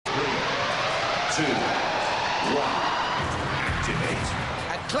2, 1. Activate.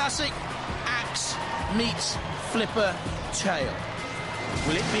 A classic axe meets Phillipa tail.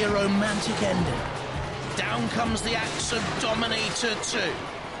 Will it be a romantic ending? Down comes the axe of Dominator 2.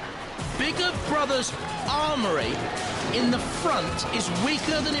 Bigger Brother's armoury in the front is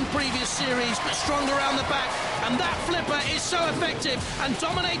weaker than in previous series, but stronger around the back. And that Phillipa is so effective, and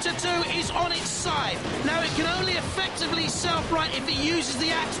Dominator 2 is on its side. Now, it can only effectively self-right if it uses the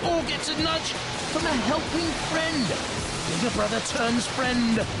axe or gets a nudge from a helping friend. Bigger Brother turns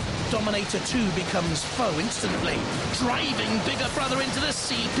friend. Dominator 2 becomes foe instantly, driving Bigger Brother into the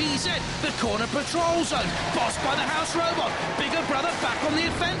CPZ, the corner patrol zone, bossed by the house robot. Bigger Brother back on the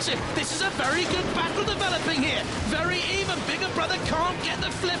offensive. This is a very good battle developing here. Very even. Bigger Brother can't get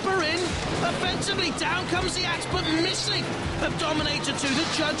the Phillipa in. Offensively, down comes the axe, but missing of Dominator 2. The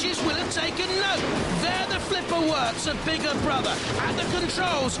judges will have taken note. There the Phillipa works of Bigger Brother. At the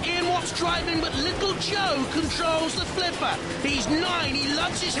controls, Ian Watt's driving, but little Joe controls the Phillipa. He's 9. He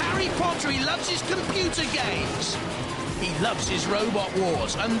loves his Harry Potter, he loves his computer games. He loves his Robot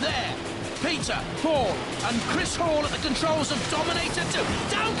Wars. And there, Peter, Paul, and Chris Hall at the controls of Dominator 2.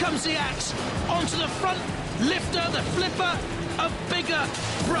 Down comes the axe onto the front lifter, the Phillipa of Bigger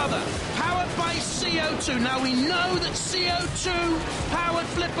Brother, powered by CO2. Now we know that CO2-powered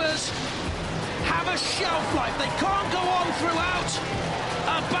Phillipas have a shelf life. They can't go on throughout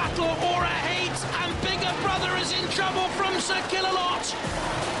a battle or a heat, and Bigger Brother is in trouble from Sir Kill-A-Lot.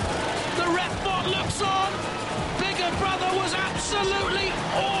 The ref bot looks on. Bigger Brother was absolutely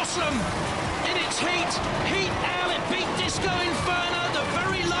awesome in its heat. Heat L, it beat Disco Inferno, the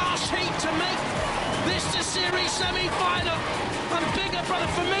very last heat to make this the series semi-final. And Bigger Brother,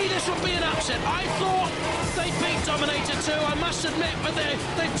 for me, this would be an upset. I thought they beat Dominator 2, I must admit, but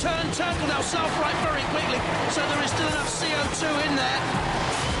they've turned turtle now, self-right very quickly, so there is still enough CO2 in there.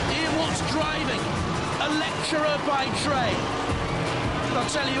 Ian Watt's driving, a lecturer by trade. But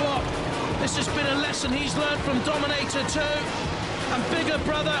I'll tell you what, this has been a lesson he's learned from Dominator 2, and Bigger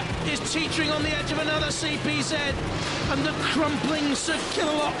Brother is teetering on the edge of another CPZ, and the crumpling Sir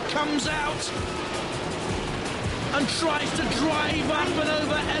Kill-A-Lot comes out and tries to drive up and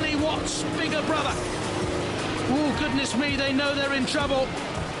over Ellie Watt's Bigger Brother. Oh, goodness me, they know they're in trouble.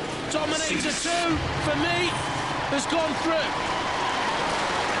 Dominator 2, for me, has gone through.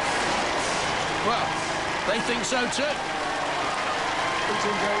 Well, they think so too.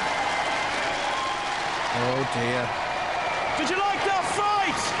 Oh dear. Did you like that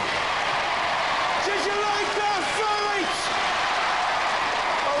fight? Did you like that fight?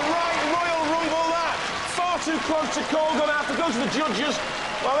 A right Royal Rumble that. Far too close to call, gonna have to go to the judges.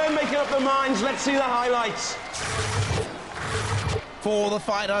 While they're making up their minds, let's see the highlights. For the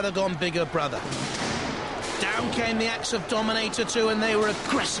fight had gone Bigger Brother. Down came the axe of Dominator 2, and they were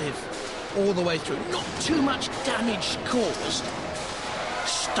aggressive all the way through. Not too much damage caused.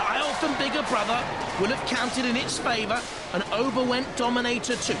 Style from Bigger Brother will have counted in its favour, and over went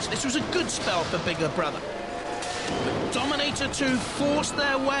Dominator 2. So this was a good spell for Bigger Brother. But Dominator 2 forced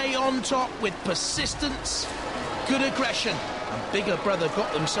their way on top with persistence, good aggression, and Bigger Brother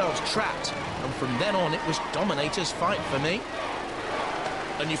got themselves trapped. And from then on, it was Dominator's fight for me.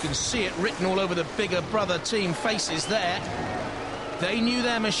 And you can see it written all over the Bigger Brother team faces there. They knew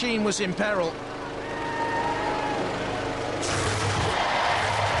their machine was in peril.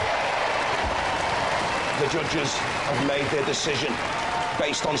 The judges have made their decision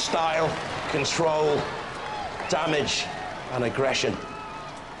based on style, control, damage, and aggression.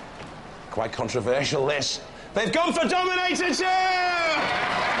 Quite controversial, this. They've gone for Dominator 2!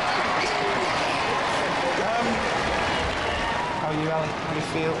 How are you, Ali? How do you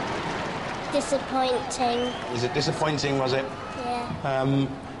feel? Disappointing. Was it disappointing, was it? Yeah.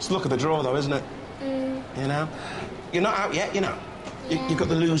 It's the look of the draw, though, isn't it? You know? You're not out yet, you know? Yeah. You've got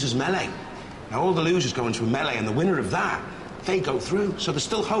the losers melee. Now, all the losers go into a melee, and the winner of that, they go through, so there's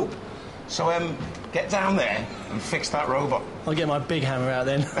still hope. So, get down there and fix that robot. I'll get my big hammer out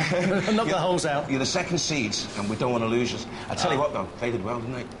then. Knock the holes out. You're the second seeds, and we don't want to lose you. I tell you what, though, they did well,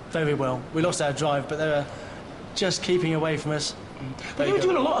 didn't they? Very well. We lost our drive, but they were just keeping away from us. But they were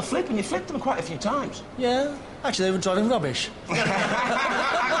doing a lot of flipping. You flipped them quite a few times. Yeah. Actually, they were driving rubbish.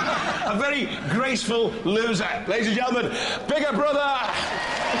 A very graceful loser. Ladies and gentlemen, Bigger Brother!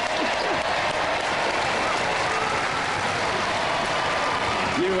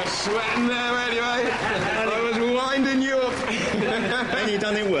 You were sweating there, weren't you, eh? I was winding you up. And you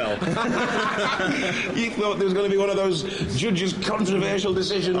done it well. You thought there was going to be one of those judges' controversial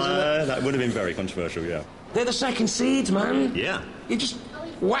decisions. That would have been very controversial, yeah. They're the second seeds, man. Yeah. You just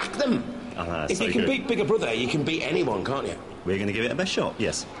whack them. Oh, If so you can good. beat Bigger Brother, you can beat anyone, can't you? We're going to give it a best shot,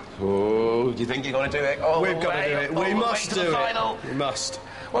 yes. Oh, do you think you're going to do it? Oh, We've got to do it. We must do it. Final. We must.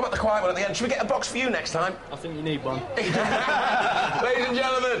 What about the quiet one at the end? Should we get a box for you next time? I think you need one. Ladies and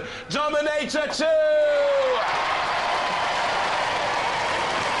gentlemen, Dominator 2!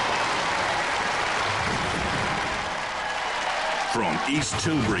 From East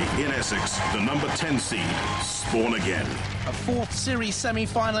Tilbury in Essex, the number 10 seed, Spawn Again. A fourth series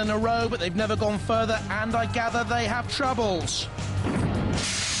semi-final in a row, but they've never gone further, and I gather they have troubles.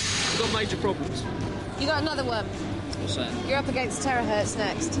 We've got major problems. You got another one. What's that? You're up against Terrorhurtz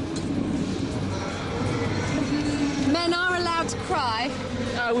next. Men are allowed to cry.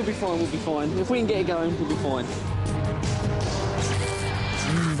 No, we'll be fine, we'll be fine. If we can get it going, we'll be fine.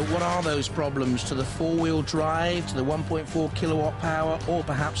 But what are those problems to the four-wheel drive, to the 1.4 kilowatt power, or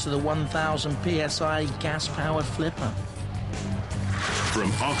perhaps to the 1,000 PSI gas-powered Phillipa?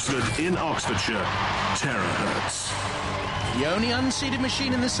 From Oxford in Oxfordshire, Terrorhurtz. The only unseeded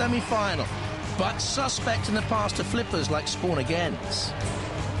machine in the semi-final, but suspect in the past to flippers like Spawn Again's.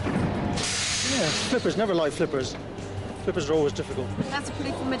 Yeah, flippers, never like flippers. Flippers are always difficult. That's a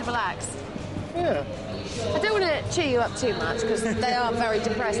pretty formidable axe. Yeah. I don't want to cheer you up too much, because they are very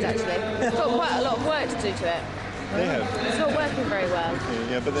depressed, actually. They've got quite a lot of work to do to it. They have. It's not working very well.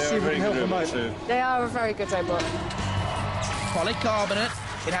 Yeah, but they are very good robots too. They are a very good robot. Polycarbonate.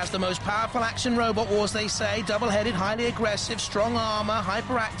 It has the most powerful action Robotwars, they say. Double-headed, highly aggressive, strong armour,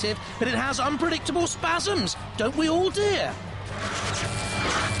 hyperactive. But it has unpredictable spasms. Don't we all, dear?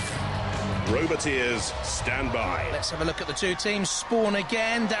 Roboteers, stand by. Let's have a look at the two teams. Spawn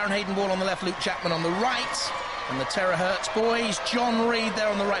Again. Darren Hayden-Wall on the left, Luke Chapman on the right. And the Terrorhurtz boys. John Reed there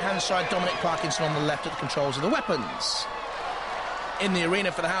on the right-hand side. Dominic Parkinson on the left at the controls of the weapons. In the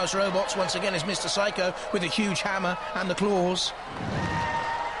arena for the House Robots, once again, is Mr. Psycho with the huge hammer and the claws.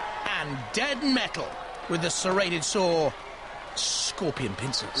 And Dead Metal with the serrated saw, scorpion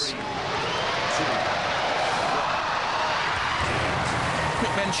pincers.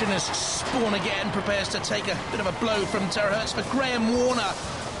 Quick mention as Spawn Again prepares to take a bit of a blow from Terrorhurtz, but Graham Warner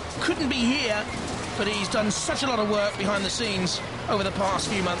couldn't be here, but he's done such a lot of work behind the scenes over the past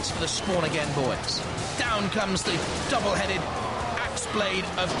few months for the Spawn Again boys. Down comes the double-headed axe blade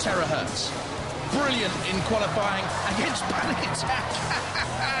of Terrorhurtz. Brilliant in qualifying against Panic Attack.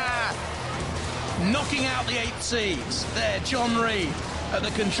 Knocking out the 8 seeds. There, John Reed at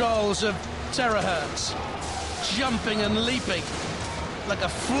the controls of Terrorhurtz. Jumping and leaping like a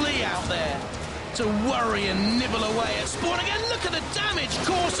flea out there to worry and nibble away at Spawn Again. Look at the damage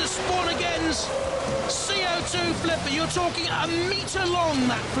caused to Spawn Again's CO2 Phillipa. You're talking a metre long,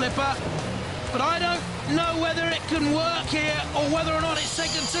 that Phillipa. But I don't know whether it can work here or whether or not it's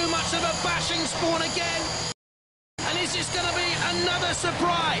taken too much of a bashing. Spawn Again. And is this going to be another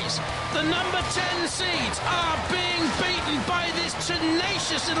surprise? The number 10 seeds are being beaten by this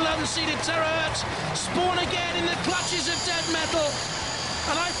tenacious little unseeded Terrorhurtz. Spawn Again in the clutches of Dead Metal.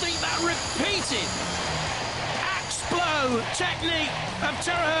 And I think that repeated axe blow technique of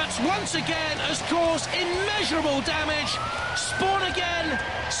Terrorhurtz once again has caused immeasurable damage. Spawn Again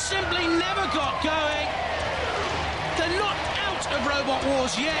simply never got going. They're not out of Robot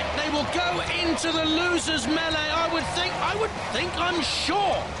Wars yet. They will go into the losers melee. I'm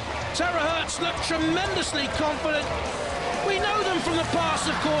sure. Terrorhurtz look tremendously confident. We know them from the past,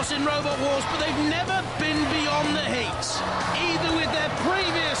 of course, in Robot Wars, but they've never been beyond the heats, either with their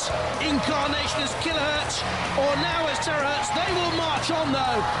previous incarnation as Kilohertz or now as Terrorhurtz. They will march on,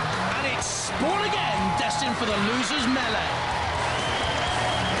 though, and it's Spawn Again, destined for the losers melee.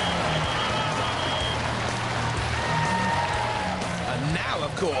 And now,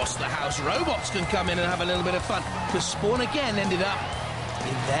 of course, the House Robots can come in and have a little bit of fun, because Spawn Again ended up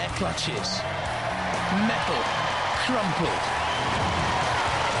in their clutches. Metal crumpled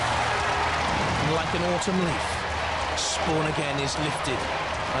like an autumn leaf. Spawn Again is lifted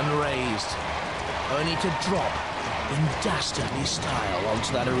and raised, only to drop in dastardly style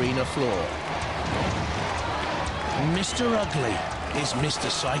onto that arena floor. Mr. Ugly is Mr.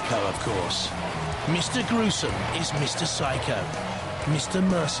 Psycho, of course. Mr. Gruesome is Mr. Psycho. Mr.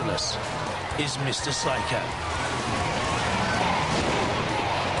 Merciless is Mr. Psycho.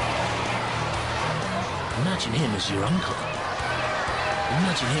 Imagine him as your uncle.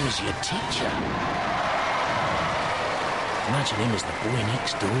 Imagine him as your teacher. Imagine him as the boy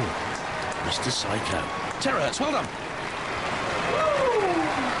next door, Mr. Psycho. Terrorhurtz, well done.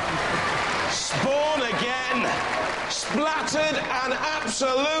 Spawn Again, splattered and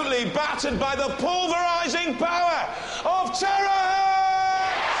absolutely battered by the pulverising power of Terrorhurtz!